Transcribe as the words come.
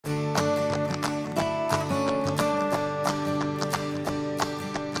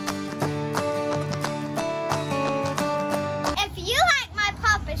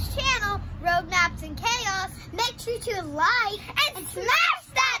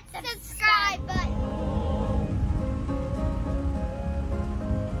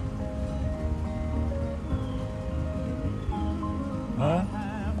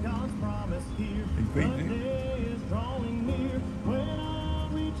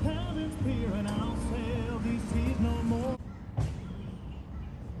talent's clear and I'll sell these seas no more.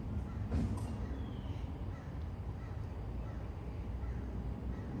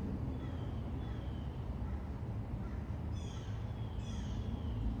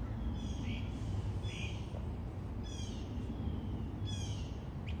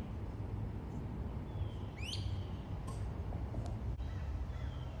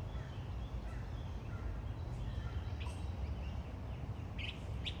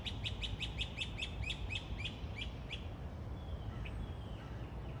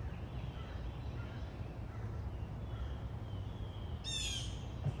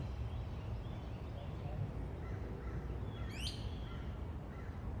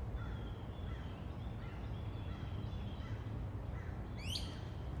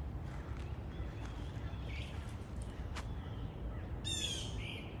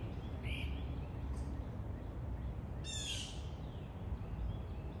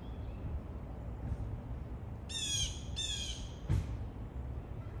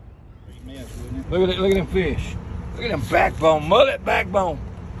 Look at them fish. Look at them backbone, mullet backbone.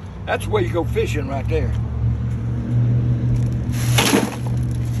 That's where you go fishing right there.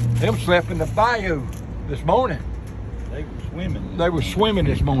 Them slept in the bayou this morning. They were swimming. They were swimming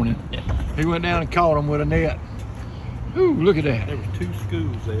this morning. He went down and caught them with a net. Ooh, look at that. There was 2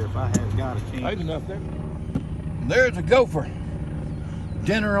 schools there if I had got a chance. There's enough there. There's a gopher.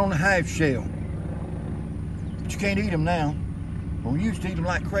 Dinner on the half shell. But you can't eat them now. Well, we used to eat them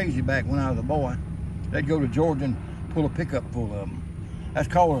like crazy back when I was a boy. They'd go to Georgia and pull a pickup full of them. That's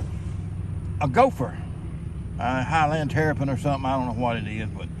called a gopher. Highland terrapin or something, I don't know what it is,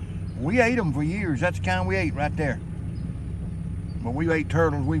 but we ate them for years. That's the kind we ate right there. But we ate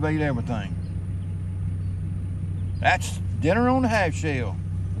turtles, we've ate everything. That's dinner on the half shell.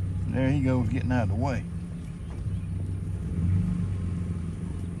 There he goes, getting out of the way.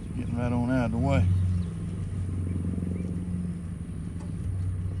 Getting right on out of the way.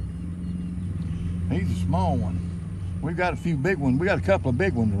 He's a small one. We've got a few big ones. We got a couple of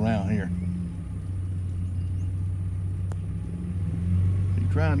big ones around here. He's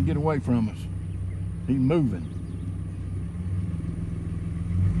trying to get away from us. He's moving.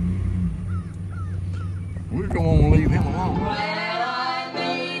 We're going to leave him alone. Well, I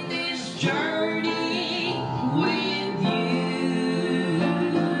made this journey with you.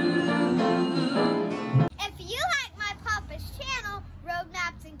 If you like my Papa's channel, Road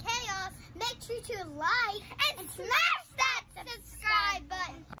Maps and Chaos, make sure to like and smash that subscribe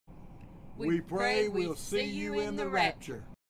button. We pray we'll see you in the rapture.